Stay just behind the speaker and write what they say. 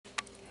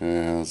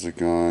Hey, how's it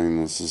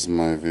going? This is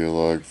my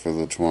vlog for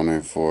the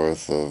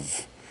 24th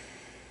of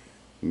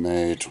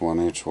May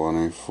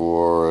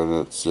 2024,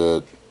 and it's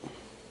at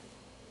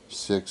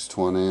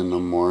 6:20 in the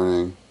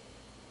morning.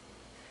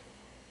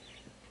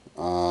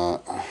 Uh,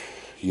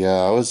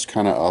 yeah, I was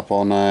kind of up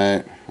all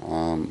night. I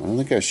don't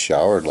think I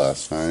showered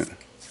last night.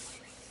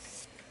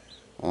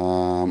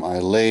 I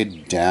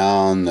laid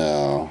down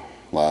though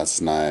last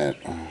night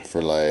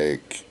for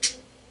like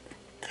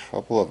a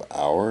couple of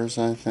hours,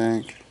 I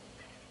think.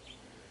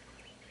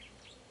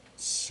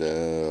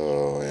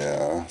 So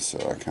yeah, so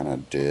I kind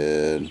of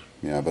did.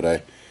 Yeah, but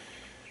I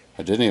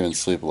didn't even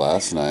sleep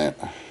last night.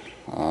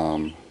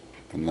 Um,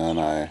 and then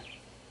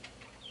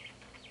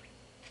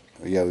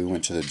yeah, we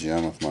went to the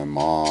gym with my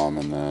mom,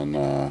 and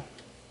then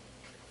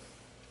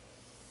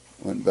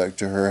went back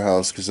to her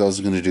house because I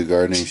was gonna do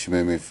gardening. She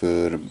made me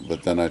food,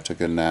 but then I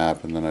took a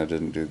nap, and then I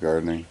didn't do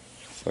gardening.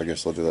 So I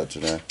guess I'll do that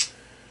today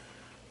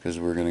because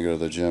we're gonna go to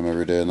the gym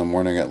every day in the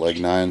morning at like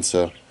 9.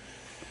 So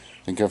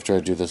I think after I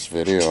do this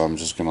video, I'm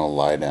just gonna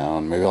lie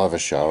down. Maybe I'll have a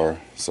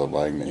shower. So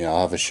yeah,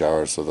 I'll have a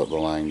shower so that the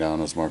lying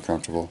down is more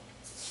comfortable.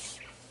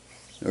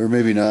 Or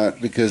maybe not,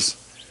 because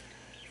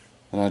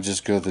then I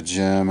just go to the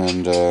gym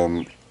and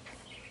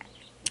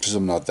because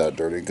I'm not that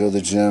dirty, go to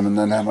the gym and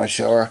then have my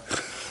shower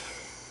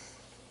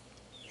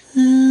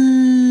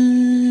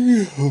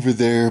over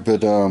there.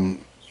 But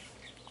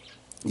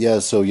yeah.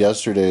 So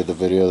yesterday, the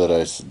video that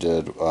I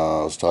did,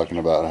 I was talking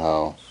about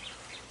how,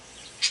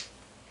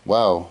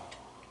 wow,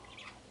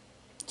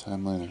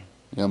 timeline.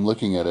 Yeah, I'm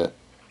looking at it.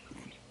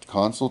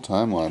 Console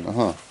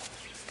timeline.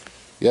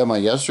 Yeah, my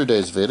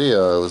yesterday's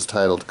video was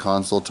titled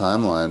Console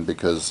Timeline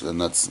because,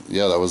 and that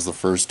was the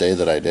first day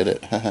that I did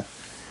it.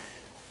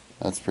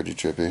 That's pretty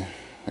trippy.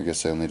 I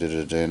guess I only did it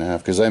a day and a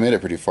half because I made it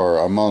pretty far.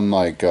 I'm on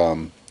like,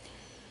 on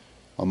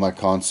my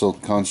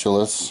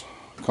constellation,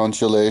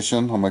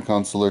 on my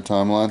consular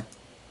timeline.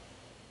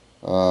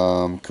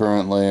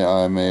 Currently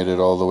I made it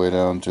all the way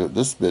down to,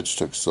 this bitch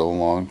took so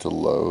long to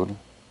load.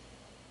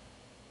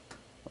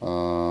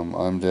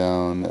 I'm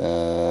down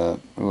at,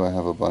 ooh, I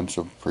have a bunch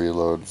of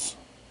preloads.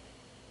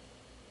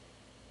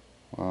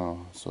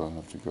 Wow, so I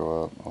have to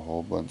go up a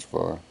whole bunch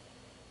far.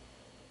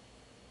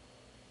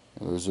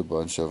 There's a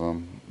bunch of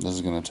them. This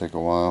is going to take a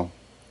while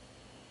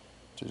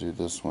to do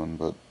this one,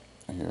 but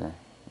here,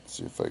 let's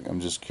see if I'm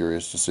just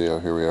curious to see how,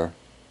 here we are.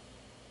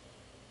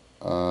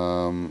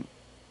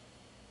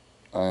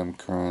 I am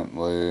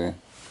currently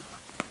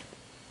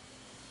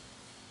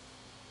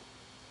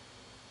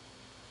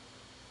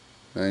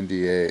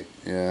 '98,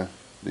 yeah,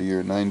 the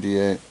year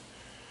 '98.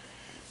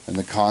 And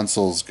the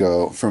consoles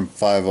go from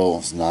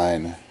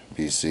 509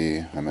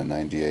 BC, I'm at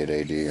 98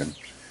 AD, and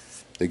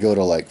they go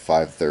to like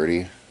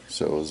 530,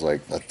 so it was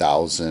like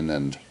 1,000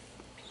 and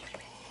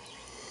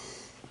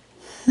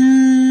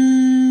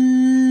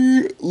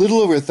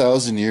little over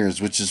 1,000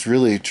 years, which is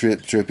really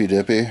trippy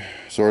dippy,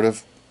 sort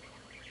of.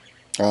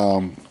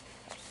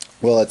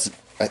 Well,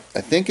 I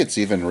think it's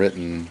even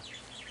written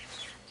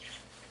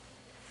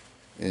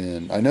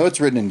in, I know it's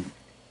written in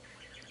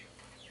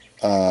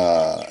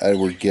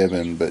Edward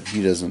Gibbon, but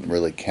he doesn't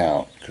really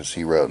count because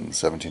he wrote in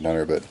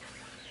 1700. But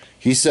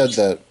he said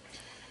that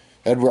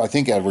I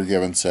think Edward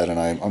Gibbon said, and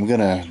I'm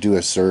gonna do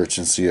a search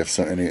and see if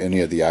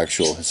any of the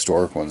actual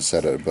historic ones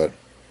said it. But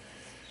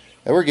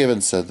Edward Gibbon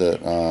said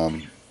that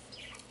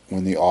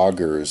when the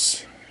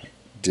augurs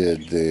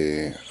did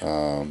the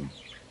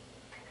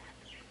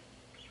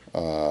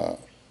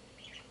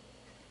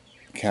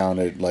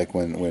counted, like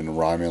when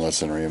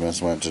Romulus and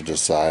Remus went to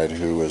decide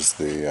who was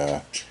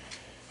the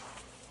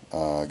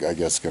I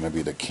guess going to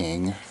be the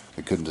king.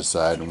 They couldn't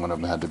decide, and one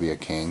of them had to be a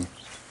king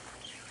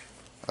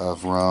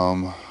of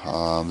Rome.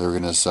 They were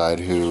going to decide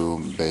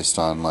who based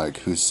on like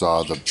who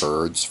saw the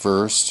birds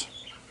first.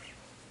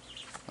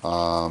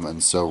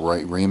 And so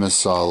Remus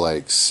saw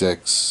like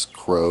 6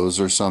 crows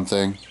or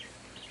something,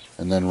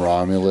 and then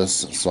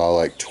Romulus saw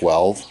like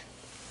 12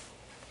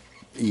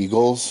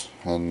 eagles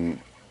or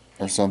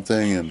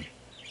something, and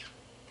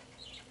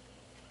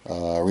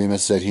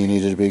Remus said he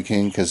needed to be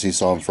king because he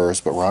saw him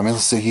first, but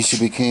Romulus said he should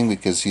be king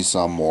because he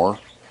saw more.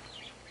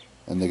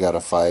 And they got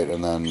a fight,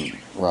 and then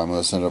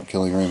Romulus ended up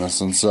killing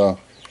Remus. And so,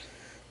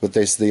 but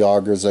the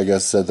augurs, I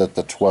guess, said that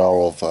the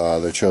 12,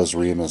 they chose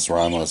Remus.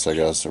 Romulus, I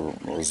guess,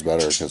 was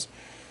better because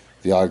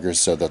the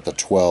augurs said that the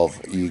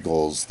 12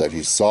 eagles that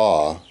he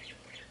saw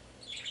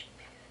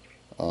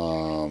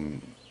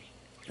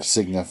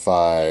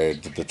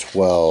signified the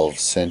 12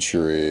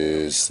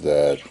 centuries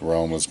that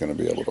Rome was going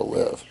to be able to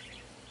live.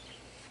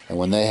 And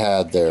when they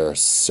had their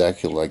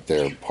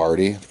their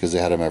party, because they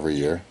had them every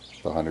year,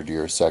 the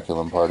 100-year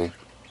Seculum party,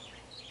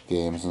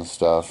 games and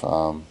stuff,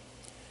 and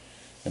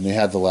they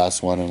had the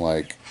last one in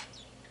like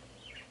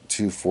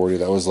 240.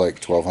 That was like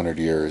 1,200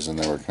 years, and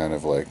they were kind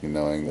of like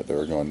knowing that they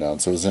were going down.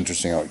 So it was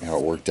interesting how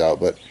it worked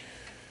out, but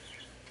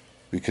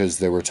because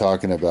they were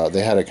talking about,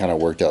 they had it kind of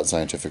worked out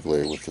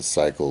scientifically with the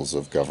cycles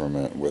of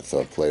government, with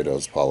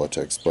Plato's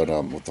Politics, but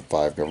with the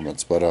 5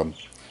 governments, but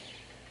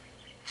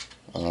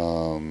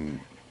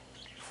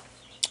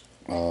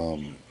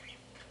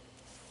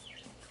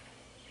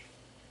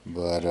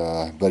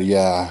But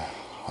yeah,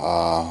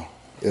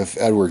 if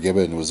Edward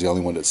Gibbon was the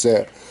only one that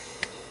said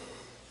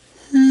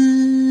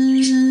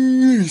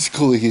it's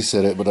cool he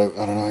said it, but I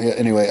don't know. Yeah,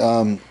 anyway,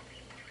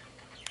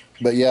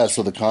 but yeah,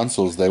 so the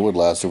consoles, they would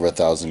last over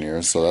 1,000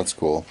 years, so that's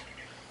cool.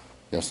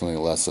 Definitely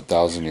last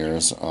 1,000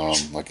 years,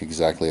 like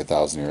exactly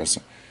 1,000 years.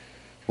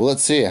 Well,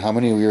 let's see, how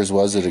many years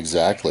was it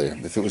exactly?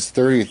 If it was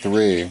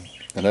 33,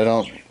 and I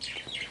don't,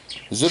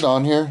 is it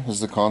on here?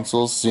 Is the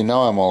consoles? See,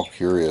 now I'm all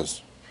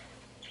curious.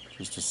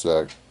 Just a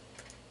sec.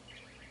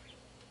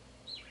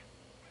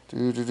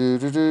 Do do do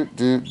do do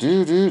do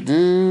do do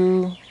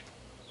do.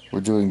 We're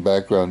doing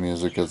background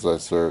music as I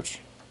search.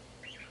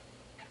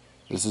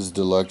 This is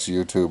deluxe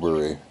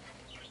YouTubery.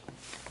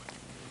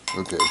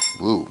 Okay,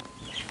 woo.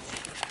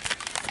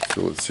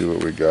 So let's see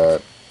what we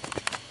got.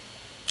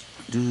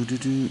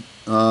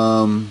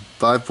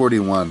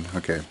 541.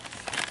 Okay.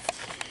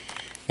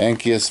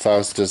 Anchius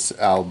Faustus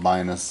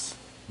Albinus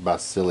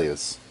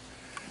Basilius.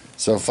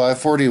 So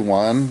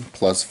 541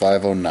 plus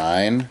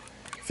 509,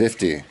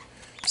 50.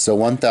 So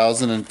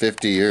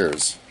 1,050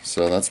 years.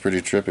 So that's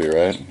pretty trippy,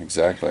 right?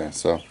 Exactly.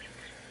 So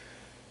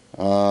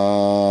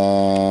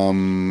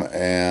and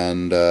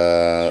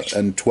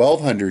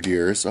 1,200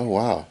 years. Oh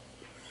wow.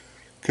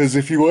 Because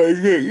if you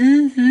want,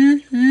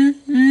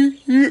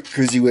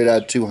 because you would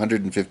add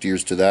 250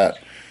 years to that,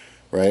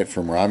 right,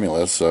 from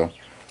Romulus. So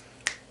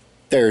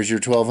there's your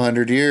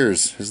 1,200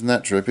 years. Isn't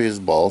that trippy as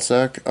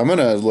ballsack? I'm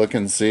gonna look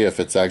and see if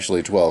it's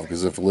actually 12.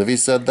 Because if Livy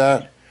said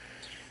that,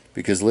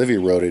 because Livy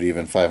wrote it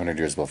even 500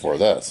 years before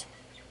this.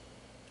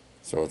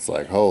 So it's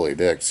like, holy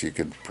dicks, you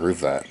could prove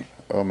that.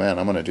 Oh man,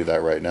 I'm gonna do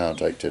that right now,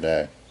 like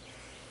today.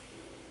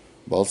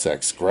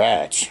 Ballsack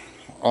scratch.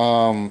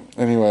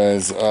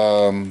 Anyways,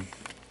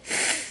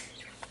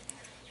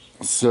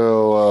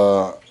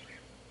 so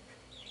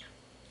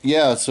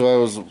yeah, so I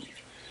was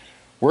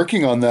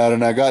working on that,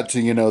 and I got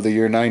to, the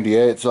year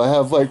 98, so I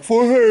have like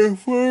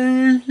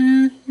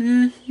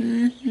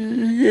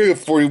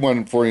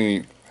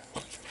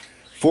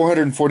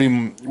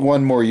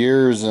 441 more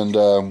years, and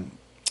well,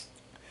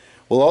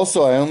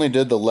 also I only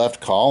did the left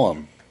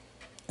column,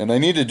 and I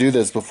need to do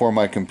this before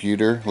my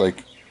computer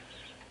like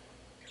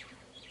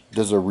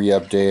does a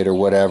re-update or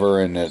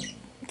whatever, and it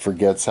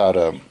forgets how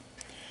to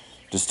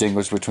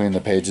distinguish between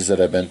the pages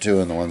that I've been to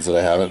and the ones that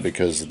I haven't,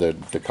 because the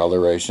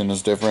coloration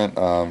is different.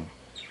 On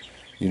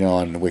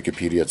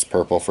Wikipedia it's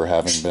purple for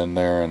having been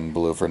there and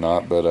blue for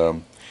not, but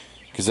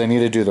because I need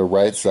to do the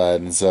right side,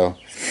 and so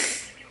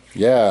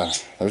yeah,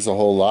 there's a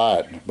whole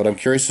lot, but I'm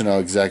curious to know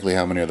exactly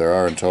how many there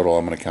are in total.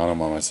 I'm going to count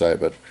them on my site,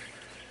 but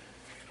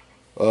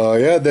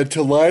yeah, then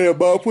to line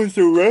them up with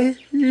the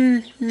rest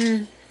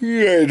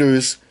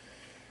writers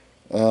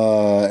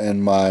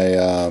and my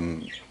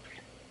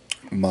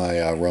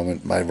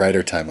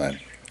writer timeline,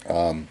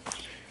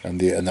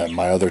 and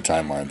my other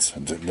timelines,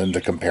 and then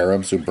to compare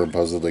them,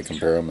 superimposedly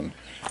compare them, and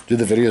do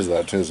the videos of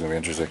that too. Is gonna be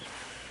interesting.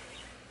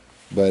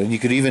 But and you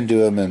could even do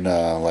them in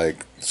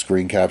like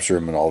screen capture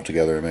them and all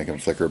together and make them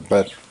flicker.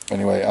 But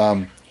anyway,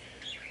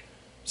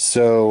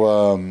 so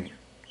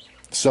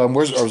I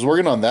was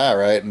working on that,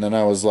 right, and then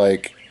I was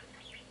like,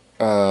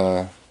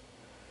 I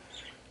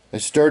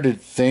started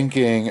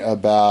thinking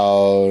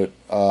about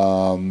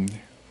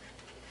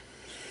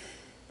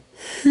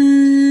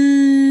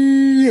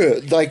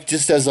like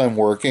just as I'm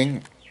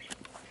working.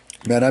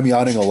 Man, I'm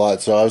yawning a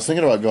lot, so I was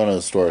thinking about going to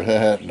the store.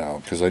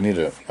 No, because I need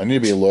to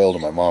be loyal to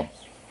my mom,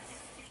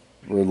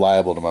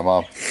 reliable to my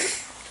mom.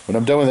 When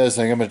I'm done with this,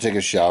 I think I'm gonna take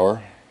a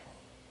shower,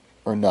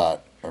 or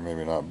not, or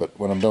maybe not. But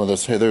when I'm done with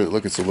this, hey there,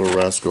 look, it's a little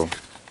rascal.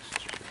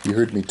 You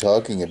heard me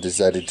talking and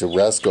decided to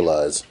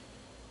rascalize.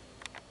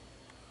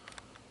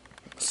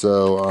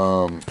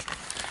 So,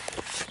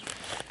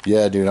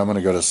 yeah, dude, I'm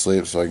gonna go to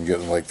sleep so I can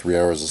get like 3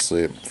 hours of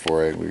sleep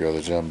before we go to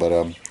the gym. But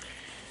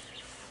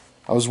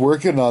I was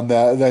working on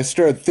that, and I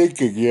started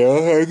thinking,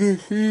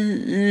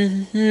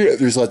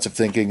 there's lots of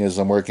thinking as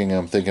I'm working.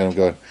 I'm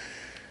thinking,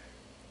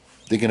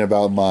 thinking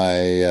about my,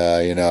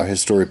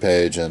 history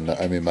page, and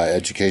my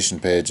education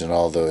page, and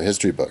all the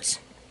history books,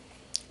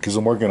 because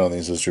I'm working on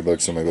these history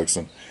books and my books,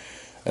 and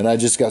I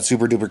just got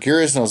super duper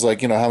curious, and I was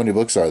like, how many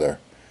books are there?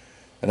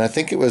 And I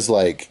think it was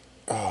like,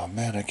 oh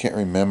man, I can't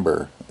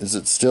remember. Is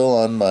it still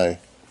on my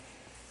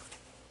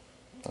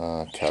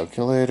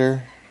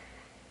calculator?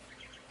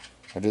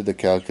 I did the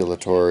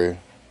calculatory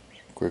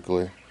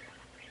quickly.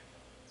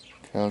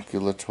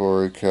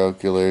 Calculatory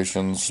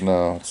calculations.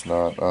 No, it's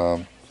not.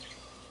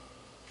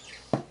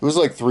 It was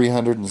like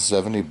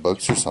 370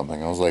 books or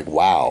something. I was like,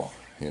 wow,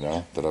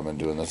 that I've been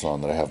doing this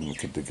on, that I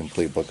haven't the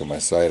complete book on my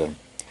site. And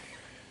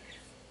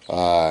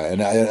I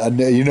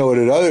you know what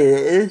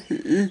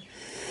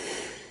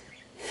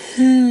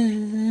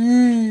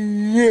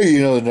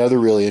another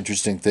really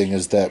interesting thing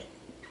is that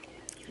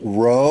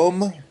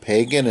Rome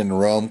pagan and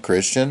Rome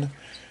Christian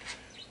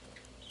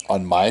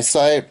on my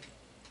site,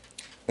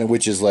 and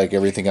which is like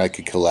everything I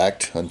could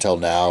collect until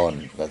now,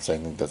 and I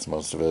think that's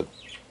most of it.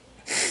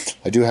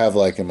 I do have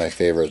like in my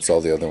favorites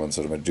all the other ones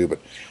that I'm gonna do, but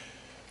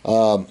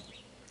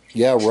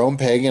yeah, Rome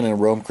pagan and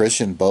Rome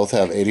Christian both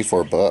have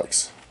 84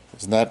 books.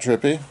 Isn't that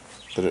trippy?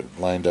 That it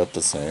lined up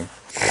the same.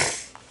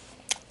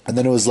 And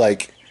then it was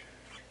like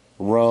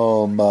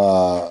Rome,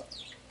 and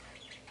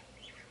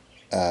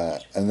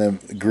then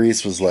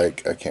Greece was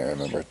like, I can't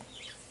remember.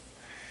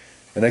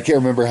 And I can't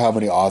remember how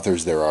many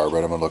authors there are,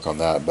 but I'm gonna look on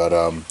that. But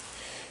and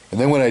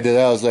then when I did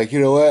that, I was like,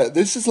 you know what?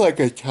 This is like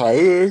a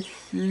time.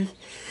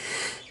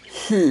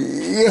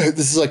 This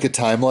is like a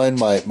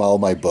timeline. All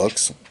my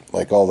books,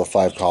 like all the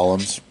 5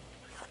 columns,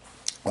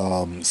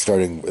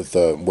 starting with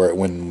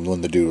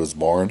when the dude was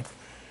born.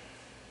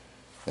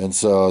 And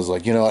so I was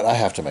like, you know what? I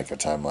have to make a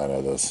timeline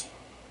of this,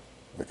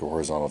 like a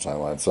horizontal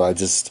timeline. So I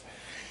just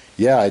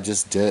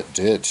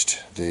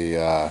ditched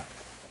the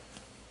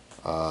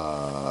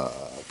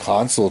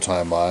console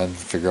timeline.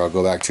 Figure I'll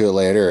go back to it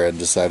later, and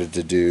decided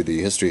to do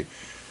the history,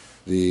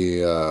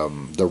 the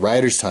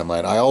writer's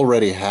timeline. I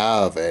already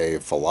have a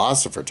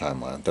philosopher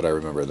timeline that I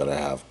remember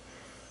that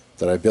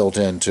I built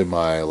into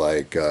my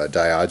like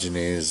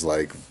Diogenes,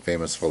 like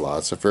famous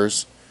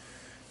philosophers,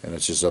 and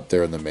it's just up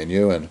there in the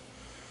menu. And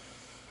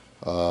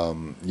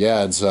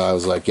yeah, and so I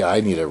was like, yeah,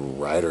 I need a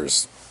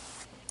writer's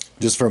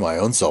just for my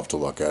own self to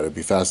look at. It'd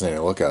be fascinating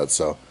to look at.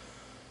 So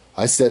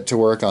I set to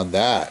work on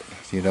that,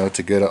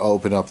 to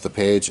open up the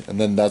page, and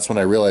then that's when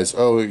I realized,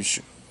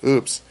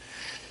 oops,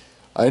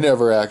 I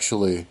never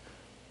actually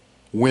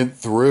went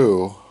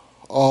through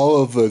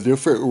all of the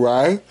different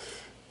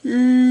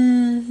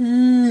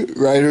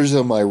writers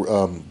on my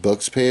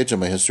books page, on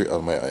my history,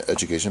 on my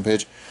education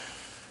page,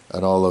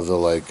 and all of the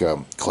like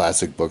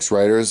classic books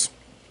writers,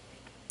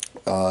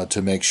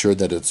 to make sure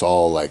that it's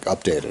all like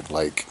updated,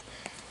 like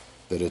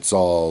that it's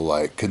all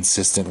like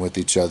consistent with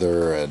each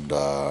other, and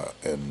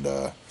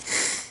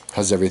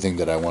has everything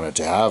that I wanted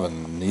to have.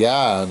 And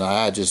yeah, and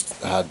I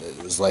just had,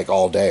 it was like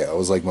all day. It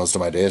was like most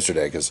of my day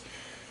yesterday, because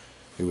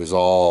it was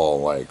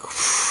all like,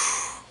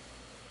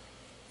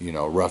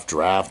 rough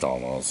draft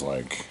almost,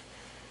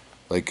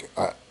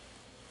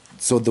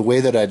 so the way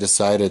that I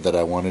decided that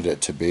I wanted it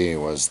to be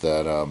was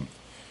that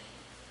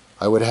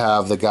I would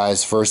have the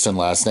guy's first and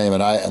last name,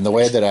 and the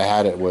way that I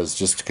had it was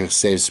just to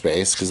save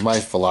space, because my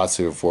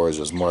philosophy before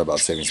was more about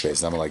saving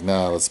space, and I'm like,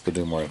 no, let's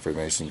do more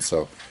information.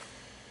 So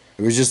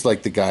it was just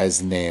like the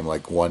guy's name,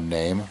 like one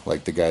name,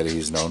 like the guy that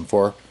he's known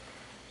for.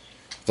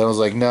 Then I was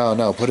like,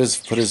 no, put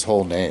his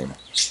whole name.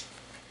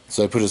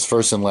 So I put his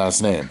first and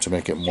last name to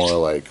make it more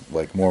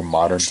like more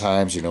modern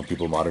times,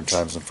 people modern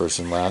times and first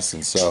and last.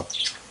 And so,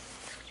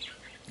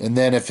 and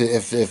then if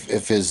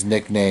his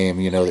nickname,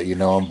 that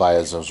him by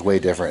was way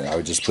different, I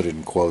would just put it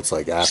in quotes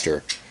like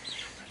after.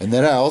 And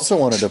then I also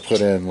wanted to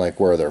put in like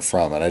where they're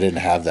from, and I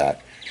didn't have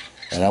that.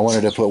 And I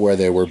wanted to put where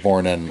they were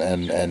born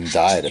and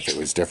died if it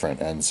was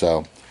different. And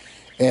so,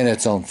 and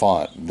its own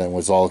font, that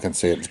was all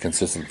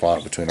consistent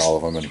font between all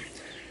of them.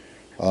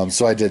 And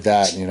so I did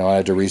that. I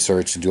had to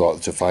research and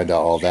to find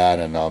out all that,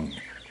 and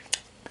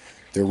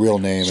their real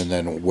name, and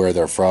then where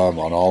they're from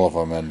on all of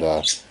them, and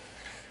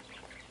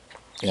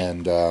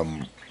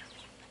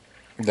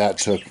that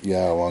took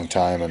a long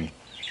time, and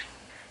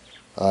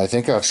I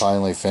think I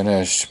finally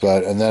finished.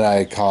 And then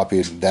I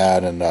copied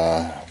that and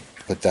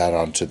put that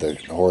onto the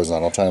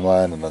horizontal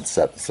timeline, and then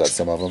set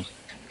some of them,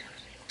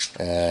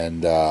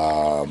 and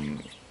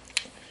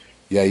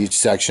each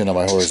section of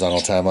my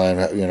horizontal timeline,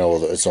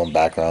 with its own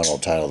background, will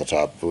title the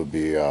top would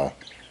be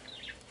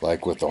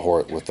like with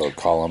the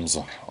columns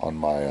on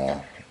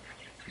my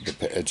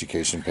the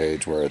education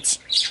page, where it's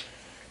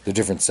the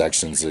different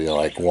sections.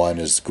 Like one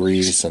is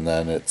Greece, and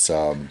then it's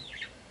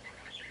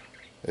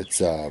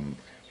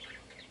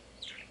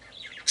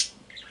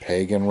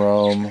pagan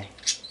Rome,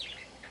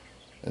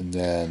 and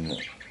then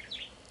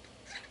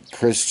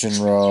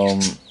Christian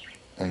Rome,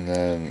 and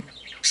then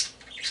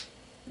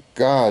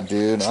God,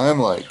 dude, I'm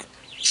like,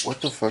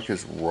 what the fuck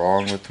is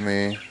wrong with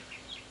me?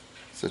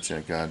 Such a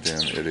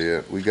goddamn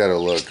idiot. We gotta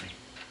look.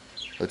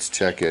 Let's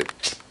check it.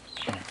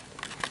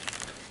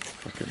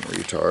 Fucking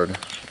retard.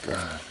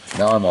 God.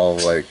 Now I'm all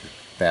like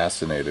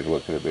fascinated.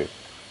 What could it be?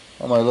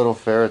 Oh, my little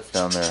ferret's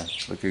down there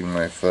licking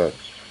my foot.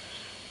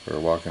 Or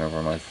walking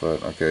over my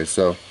foot. Okay,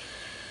 so.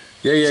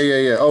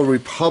 Yeah. Oh,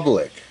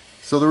 Republic.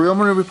 So the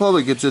Roman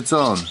Republic gets its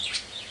own.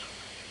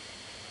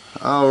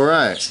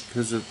 Alright.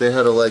 Because they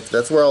had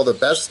that's where all the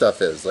best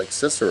stuff is. Like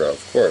Cicero,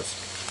 of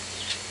course.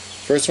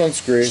 First one's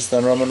Greece,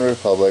 then Roman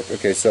Republic.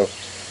 Okay, so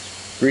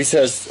Greece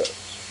has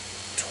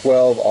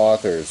 12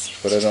 authors,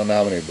 but I don't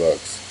know how many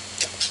books.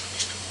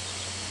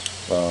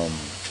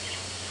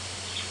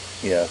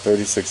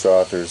 36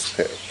 authors,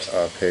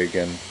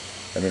 pagan.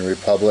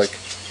 Republic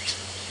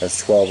has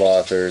 12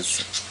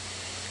 authors.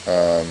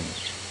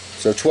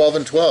 So 12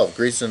 and 12.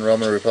 Greece and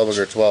Roman Republic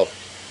are 12.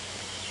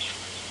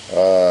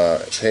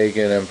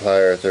 Pagan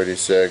Empire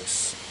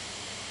 36.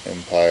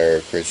 Empire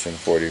Christian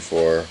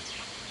 44.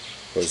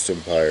 Post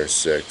Empire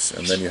 6.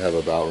 And then you have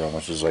About Rome,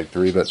 which is like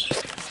 3. But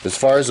as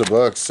far as the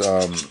books,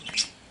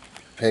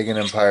 Pagan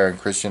Empire and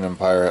Christian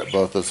Empire,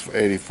 both is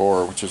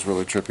 84, which is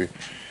really trippy.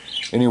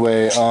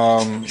 Anyway,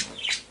 I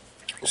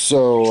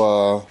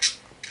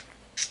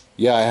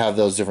have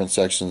those different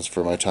sections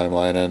for my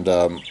timeline, and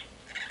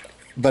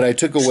but I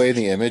took away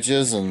the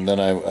images, and then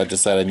I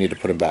decided I need to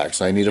put them back.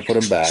 So I need to put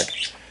them back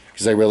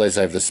because I realized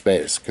I have the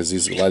space. Because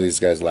a lot of these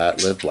guys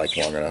lived like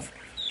long enough.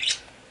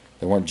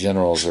 They weren't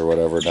generals or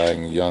whatever,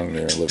 dying young.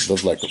 They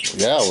lived like,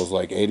 yeah, it was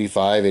like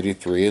 85,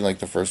 83, like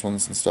the first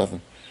ones and stuff.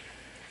 And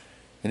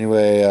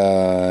anyway,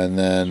 and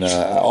then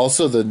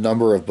also the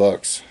number of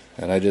books,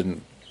 and I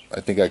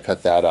think I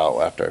cut that out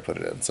after I put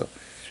it in. So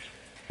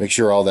make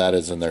sure all that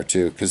is in there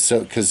too,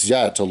 because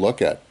yeah, to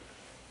look at,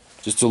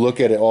 just to look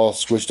at it all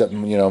squished up,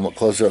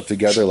 closer up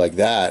together like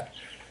that,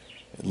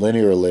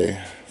 linearly,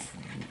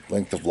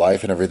 length of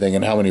life and everything,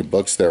 and how many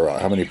books there are,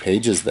 how many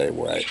pages they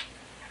write,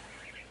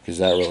 because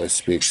that really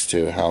speaks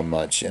to how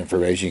much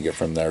information you get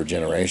from their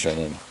generation.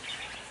 And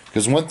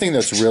because one thing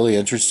that's really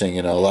interesting,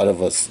 a lot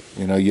of us,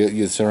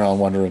 you sit around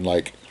wondering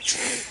like,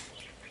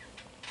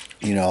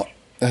 and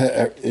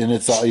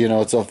it's all,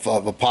 it's a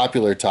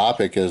popular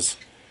topic is,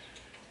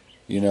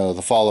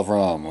 the fall of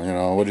Rome.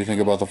 What do you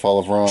think about the fall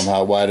of Rome?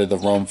 Why did the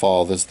Rome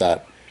fall? This,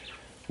 that.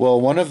 Well,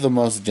 one of the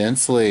most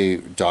densely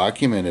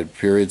documented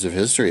periods of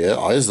history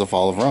is the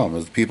fall of Rome.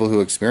 Is the people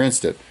who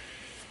experienced it.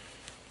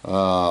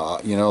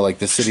 Like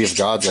the City of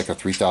God's like a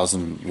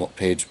 3,000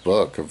 page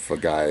book of a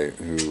guy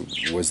who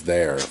was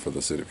there for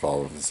the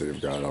fall of the City of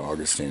God,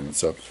 Augustine. And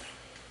so,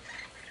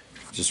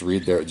 just to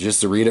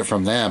read it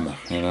from them.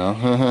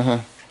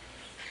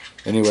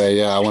 Anyway,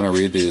 yeah, I want to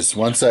read these.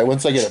 Once I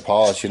get it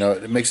polished,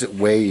 it makes it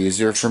way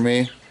easier for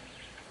me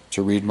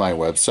to read my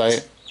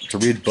website, to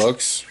read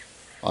books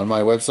on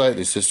my website,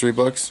 these history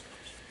books,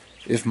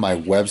 if my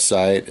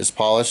website is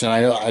polished, and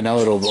I know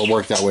it'll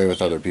work that way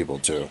with other people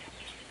too.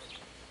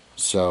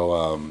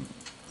 So,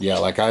 yeah,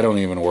 like I don't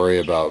even worry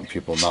about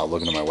people not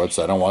looking at my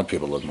website. I don't want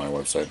people to look at my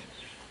website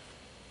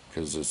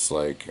because it's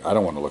like I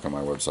don't want to look at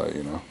my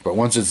website. But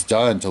once it's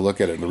done, to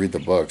look at it and read the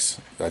books,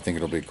 I think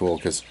it'll be cool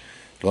because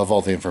you'll have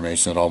all the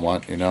information that I'll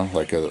want.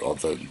 Like all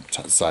the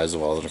size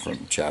of all the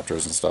different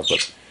chapters and stuff.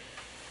 But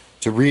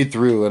to read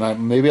through,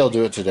 and maybe I'll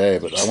do it today.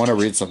 But I want to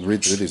read through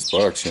these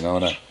books, and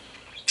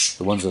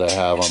the ones that I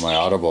have on my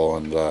Audible,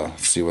 and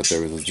see what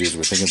those Jews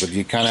were thinking. But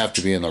you kind of have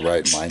to be in the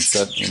right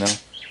mindset,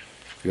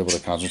 be able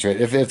to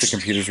concentrate. If the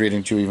computer's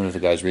reading too, even if the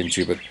guy's reading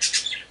too, but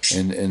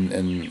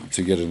and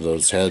to get into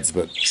those heads.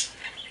 But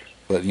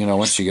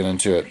once you get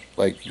into it,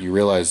 like you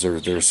realize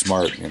they're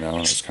smart. And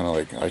it's kind of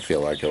like I feel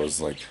like I was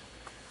like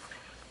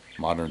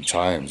modern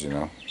times.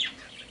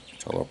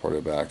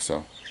 Teleported back.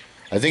 So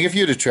I think if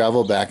you had to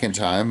travel back in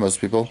time,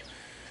 most people,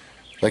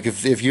 like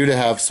if you to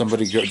have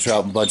somebody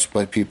travel, a bunch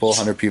of people,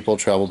 100 people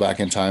travel back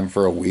in time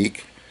for a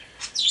week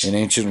in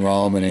ancient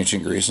Rome and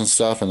ancient Greece and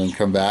stuff, and then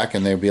come back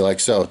and they'd be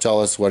like, so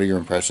tell us, what are your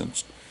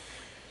impressions?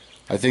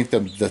 I think the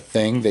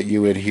thing that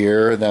you would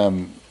hear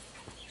them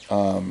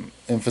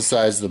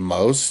emphasize the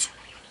most,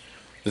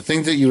 the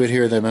thing that you would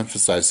hear them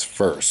emphasize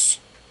first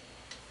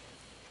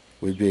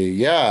would be,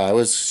 yeah, I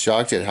was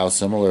shocked at how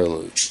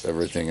similar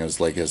everything is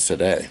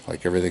today.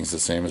 Like everything's the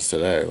same as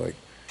today. Like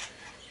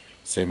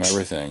same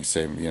everything,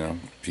 same,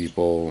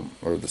 people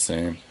are the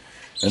same.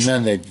 And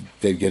then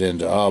they'd get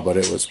into, but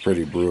it was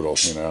pretty brutal,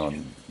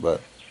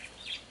 but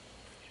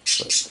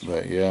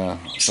yeah.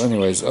 So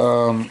anyways,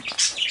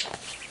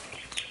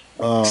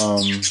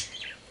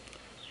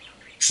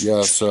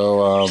 yeah.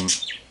 So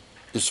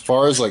as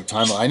far as like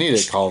time, I need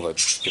to call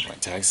get my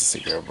taxes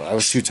together. But I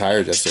was too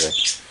tired yesterday.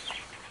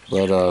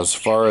 But as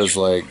far as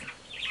like,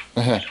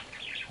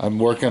 I'm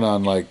working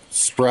on like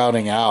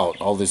sprouting out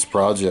all these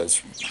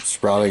projects,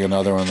 sprouting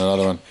another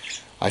one.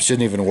 I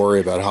shouldn't even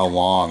worry about how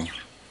long.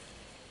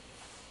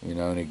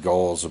 Any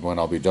goals of when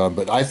I'll be done.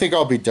 But I think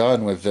I'll be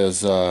done with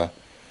this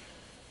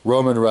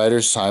Roman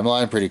Writers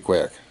timeline pretty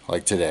quick.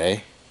 Like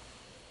today.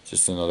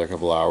 Just another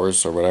couple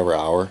hours or whatever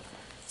hour.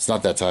 It's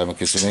not that time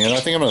consuming. And I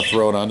think I'm going to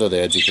throw it onto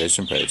the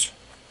education page.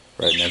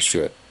 Right next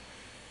to it.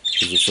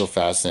 Because it's so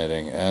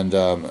fascinating. And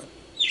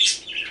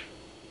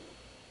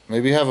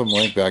maybe have them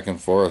link back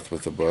and forth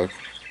with the book.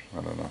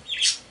 I don't know.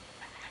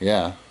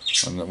 Yeah.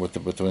 And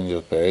between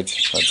the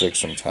page. That takes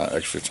some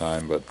extra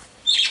time, but...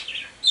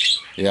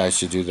 Yeah, I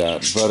should do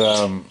that. But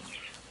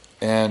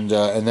and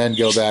then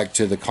go back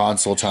to the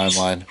console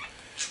timeline,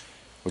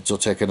 which will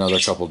take another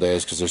couple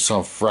days because there's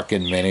so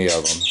frickin' many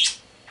of them.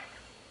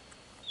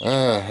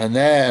 And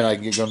then I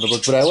can get going to the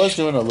book. But I was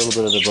doing a little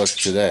bit of the book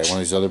today, one of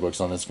these other books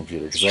on this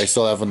computer, because I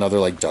still have another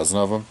like dozen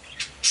of them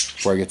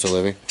before I get to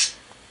Livy.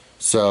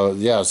 So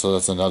yeah, so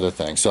that's another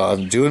thing. So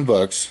I'm doing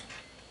books,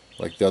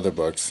 like the other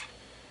books.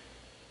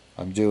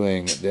 I'm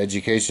doing the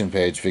education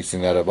page,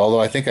 fixing that up. Although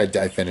I think I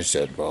finished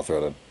it, but I'll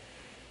throw it in.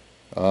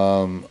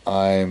 I'm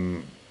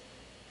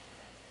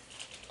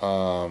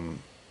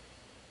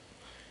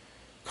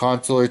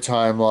consular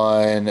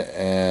timeline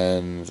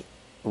and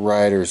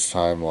writer's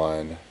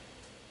timeline.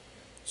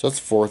 So that's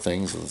 4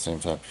 things at the same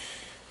time.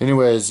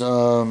 Anyways,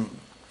 so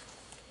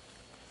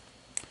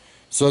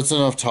that's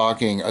enough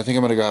talking. I think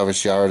I'm gonna go have a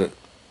shower.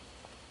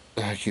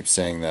 I keep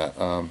saying that.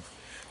 I'm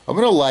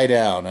gonna lie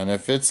down, and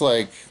if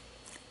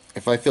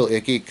I feel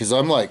icky, because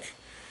I'm like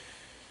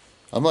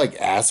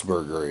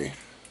Aspergery.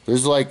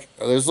 There's like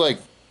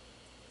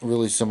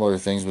really similar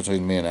things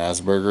between me and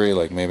Aspergery.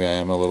 Like maybe I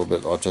am a little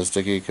bit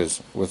autistic-y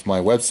because with my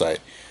website,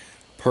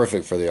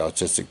 perfect for the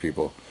autistic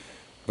people.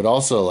 But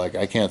also, like,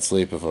 I can't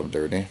sleep if I'm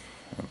dirty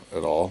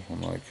at all.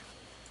 I'm like,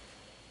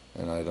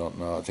 and I don't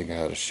know. I think I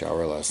had a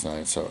shower last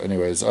night. So,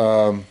 anyways,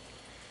 I'm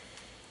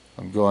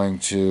going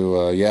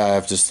to, yeah, I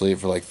have to sleep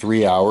for like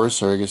 3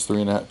 hours, or I guess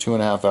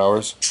 2.5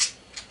 hours.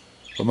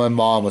 But my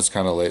mom was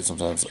kind of late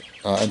sometimes.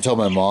 Until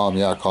my mom,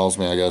 yeah, calls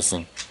me, I guess,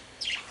 and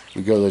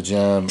we go to the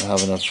gym,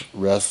 have enough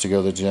rest to go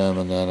to the gym,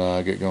 and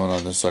then get going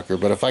on this sucker.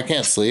 But if I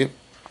can't sleep,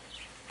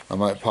 I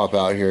might pop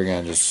out here again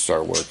and just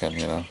start working,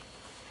 you know.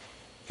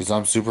 Because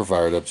I'm super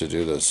fired up to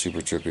do this, super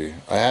trippy.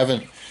 I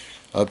haven't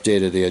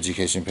updated the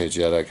education page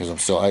yet because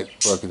I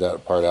broke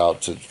that part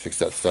out to fix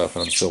that stuff,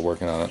 and I'm still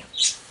working on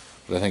it.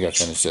 But I think I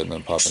finished it and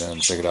then pop it in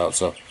and check it out.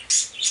 So,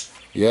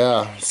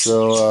 yeah,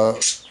 so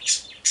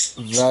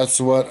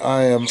that's what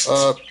I am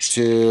up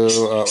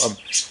to. I'm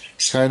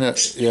kind of,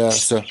 yeah,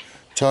 so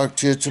talk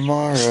to you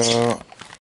tomorrow.